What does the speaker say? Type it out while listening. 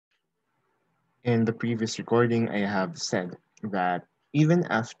In the previous recording, I have said that even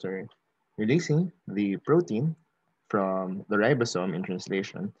after releasing the protein from the ribosome in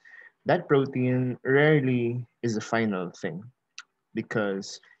translation, that protein rarely is the final thing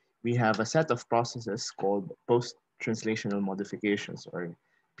because we have a set of processes called post-translational modifications or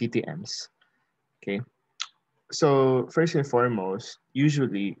PTMs. Okay, so first and foremost,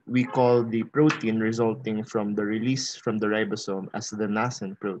 usually we call the protein resulting from the release from the ribosome as the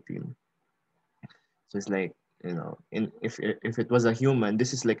nascent protein. So it's like, if it was a human,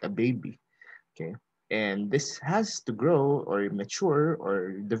 this is like a baby, okay? And this has to grow or mature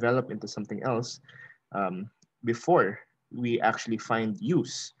or develop into something else um, before we actually find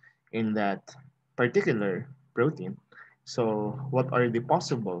use in that particular protein. So, what are the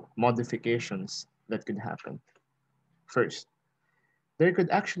possible modifications that could happen? First, there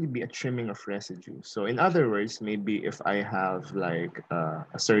could actually be a trimming of residue. So in other words, maybe if I have like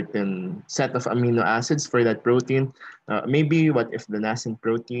a certain set of amino acids for that protein, maybe what if the nascent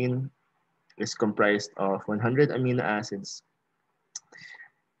protein is comprised of 100 amino acids,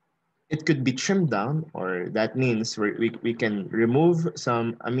 it could be trimmed down, or that means we can remove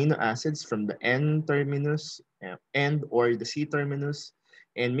some amino acids from the N terminus and or the C terminus.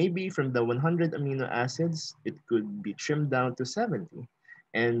 And maybe from the 100 amino acids, it could be trimmed down to 70.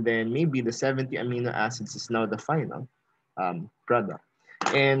 And then maybe the 70 amino acids is now the final product.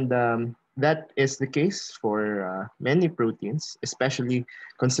 And that is the case for many proteins, especially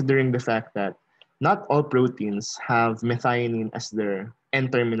considering the fact that not all proteins have methionine as their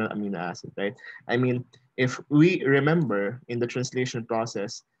N-terminal amino acid, right? I mean, if we remember in the translation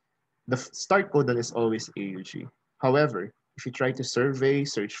process, the start codon is always AUG. However, if you try to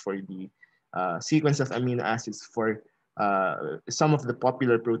search for the sequence of amino acids for some of the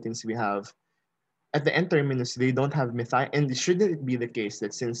popular proteins we have, at the N terminus, they don't have methionine. And shouldn't it be the case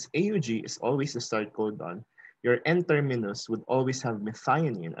that since AUG is always the start codon, your N terminus would always have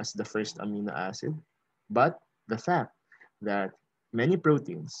methionine as the first amino acid? But the fact that many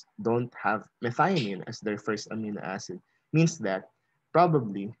proteins don't have methionine as their first amino acid means that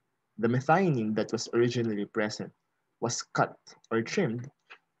probably the methionine that was originally present was cut or trimmed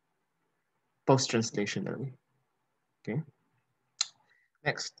post-translationally. Okay.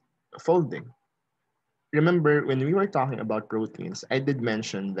 Next, folding. Remember, when we were talking about proteins, I did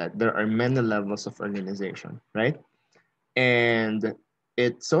mention that there are many levels of organization, right? And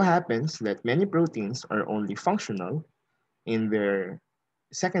it so happens that many proteins are only functional in their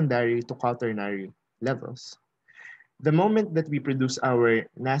secondary to quaternary levels. The moment that we produce our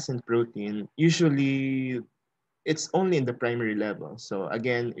nascent protein, usually it's only in the primary level. So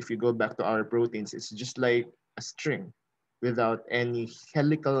again, if you go back to our proteins, it's just like a string without any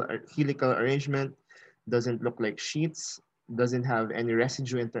helical arrangement, doesn't look like sheets, doesn't have any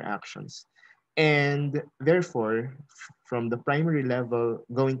residue interactions. And therefore, from the primary level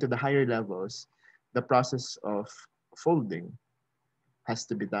going to the higher levels, the process of folding has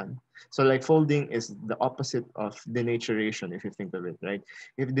to be done. So like folding is the opposite of denaturation if you think of it, right?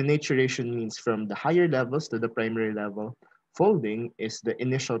 If denaturation means from the higher levels to the primary level, folding is the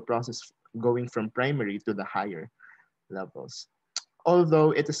initial process going from primary to the higher levels.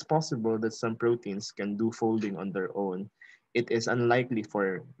 Although it is possible that some proteins can do folding on their own, it is unlikely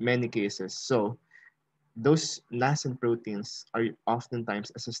for many cases. So those nascent proteins are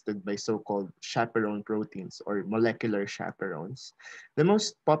oftentimes assisted by so-called chaperone proteins or molecular chaperones. The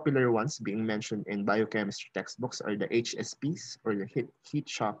most popular ones being mentioned in biochemistry textbooks are the HSPs or the heat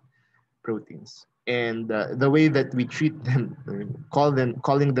shock proteins. And the way that we treat them,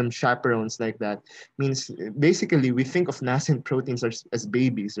 calling them chaperones like that, means basically we think of nascent proteins as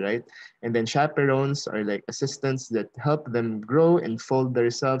babies, right? And then chaperones are like assistants that help them grow and fold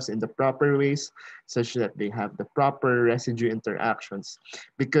themselves in the proper ways, such that they have the proper residue interactions.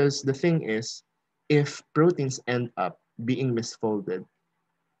 Because the thing is, if proteins end up being misfolded,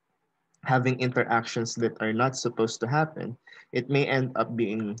 having interactions that are not supposed to happen, it may end up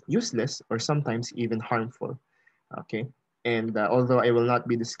being useless or sometimes even harmful. Okay. And although I will not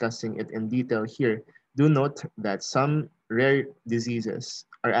be discussing it in detail here, do note that some rare diseases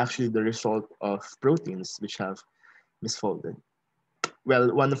are actually the result of proteins which have misfolded.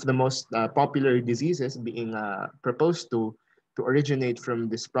 Well, one of the most popular diseases being proposed to originate from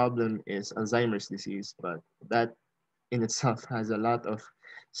this problem is Alzheimer's disease, but that in itself has a lot of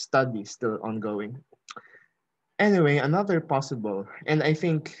studies still ongoing. Anyway, another possible, and I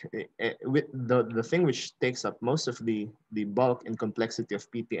think with the thing which takes up most of the bulk and complexity of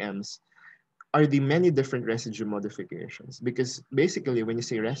PTMs are the many different residue modifications. Because basically, when you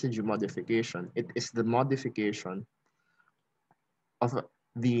say residue modification, it is the modification of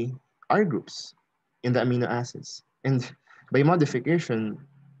the R groups in the amino acids. And by modification,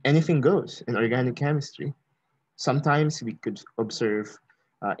 anything goes in organic chemistry. Sometimes we could observe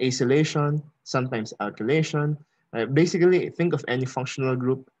acylation, sometimes alkylation. Basically, think of any functional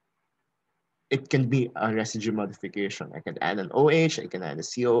group. It can be a residue modification. I could add an OH, I can add a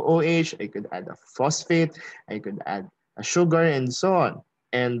COOH, I could add a phosphate, I could add a sugar, and so on.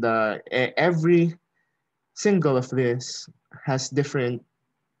 And every single of this has different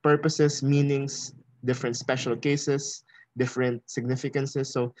purposes, meanings, different special cases, different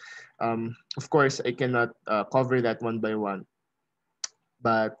significances. So, of course, I cannot cover that one by one,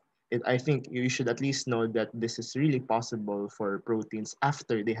 but I think you should at least know that this is really possible for proteins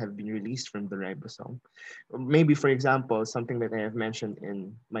after they have been released from the ribosome. Maybe, for example, something that I have mentioned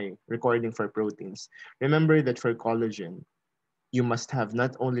in my recording for proteins. Remember that for collagen, you must have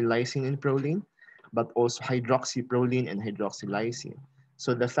not only lysine and proline, but also hydroxyproline and hydroxylysine.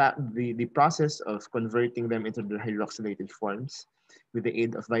 So the process of converting them into the hydroxylated forms with the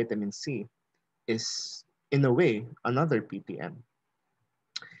aid of vitamin C is in a way another PTM.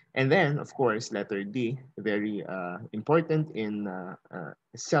 And then, of course, letter D, very important in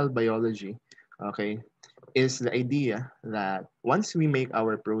cell biology, okay, is the idea that once we make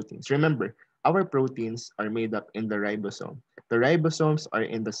our proteins, remember, our proteins are made up in the ribosome. The ribosomes are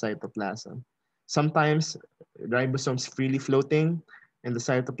in the cytoplasm. Sometimes ribosomes freely floating in the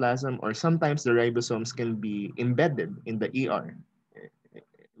cytoplasm, or sometimes the ribosomes can be embedded in the ER.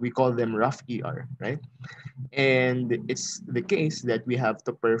 We call them rough ER, right? And it's the case that we have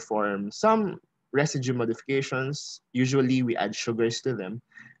to perform some residue modifications. Usually we add sugars to them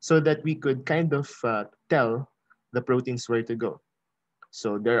so that we could kind of tell the proteins where to go.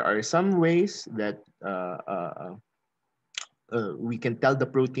 So there are some ways that we can tell the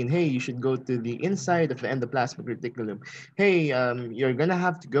protein, hey, you should go to the inside of the endoplasmic reticulum. Hey, you're gonna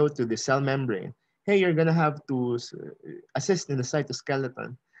have to go to the cell membrane. Hey, you're gonna have to assist in the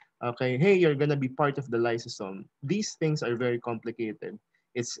cytoskeleton. Okay, hey, you're gonna be part of the lysosome. These things are very complicated.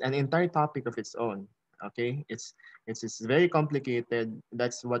 It's an entire topic of its own. Okay, it's very complicated.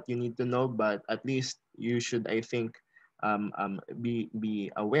 That's what you need to know. But at least you should, I think,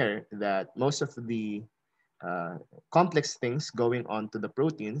 be aware that most of the uh, complex things going on to the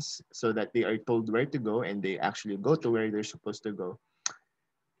proteins so that they are told where to go and they actually go to where they're supposed to go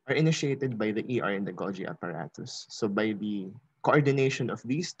are initiated by the ER and the Golgi apparatus. So by the coordination of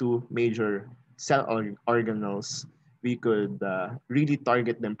these two major cell organelles, we could really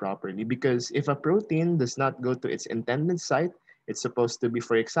target them properly. Because if a protein does not go to its intended site, it's supposed to be,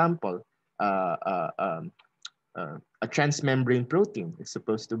 for example, uh, uh, um, a transmembrane protein. It's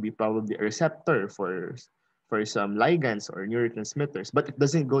supposed to be probably a receptor for some ligands or neurotransmitters, but it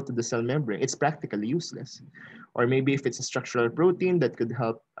doesn't go to the cell membrane. It's practically useless. Or maybe if it's a structural protein that could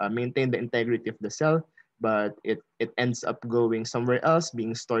help maintain the integrity of the cell, but it ends up going somewhere else,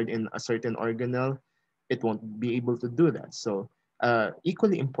 being stored in a certain organelle, it won't be able to do that. So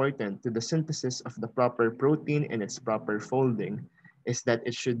equally important to the synthesis of the proper protein and its proper folding is that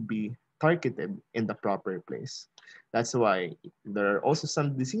it should be targeted in the proper place. That's why there are also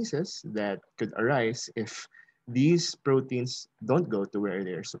some diseases that could arise if these proteins don't go to where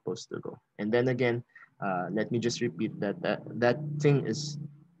they're supposed to go. And then again, let me just repeat that thing is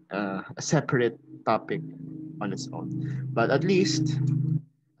a separate topic on its own. But at least,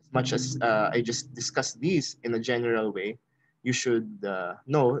 as much as I just discussed these in a general way, you should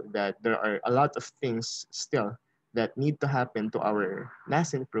know that there are a lot of things still that need to happen to our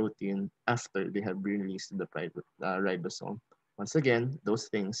nascent protein after they have been released to the ribosome. Once again, those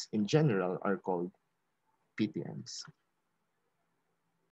things in general are called PTMs.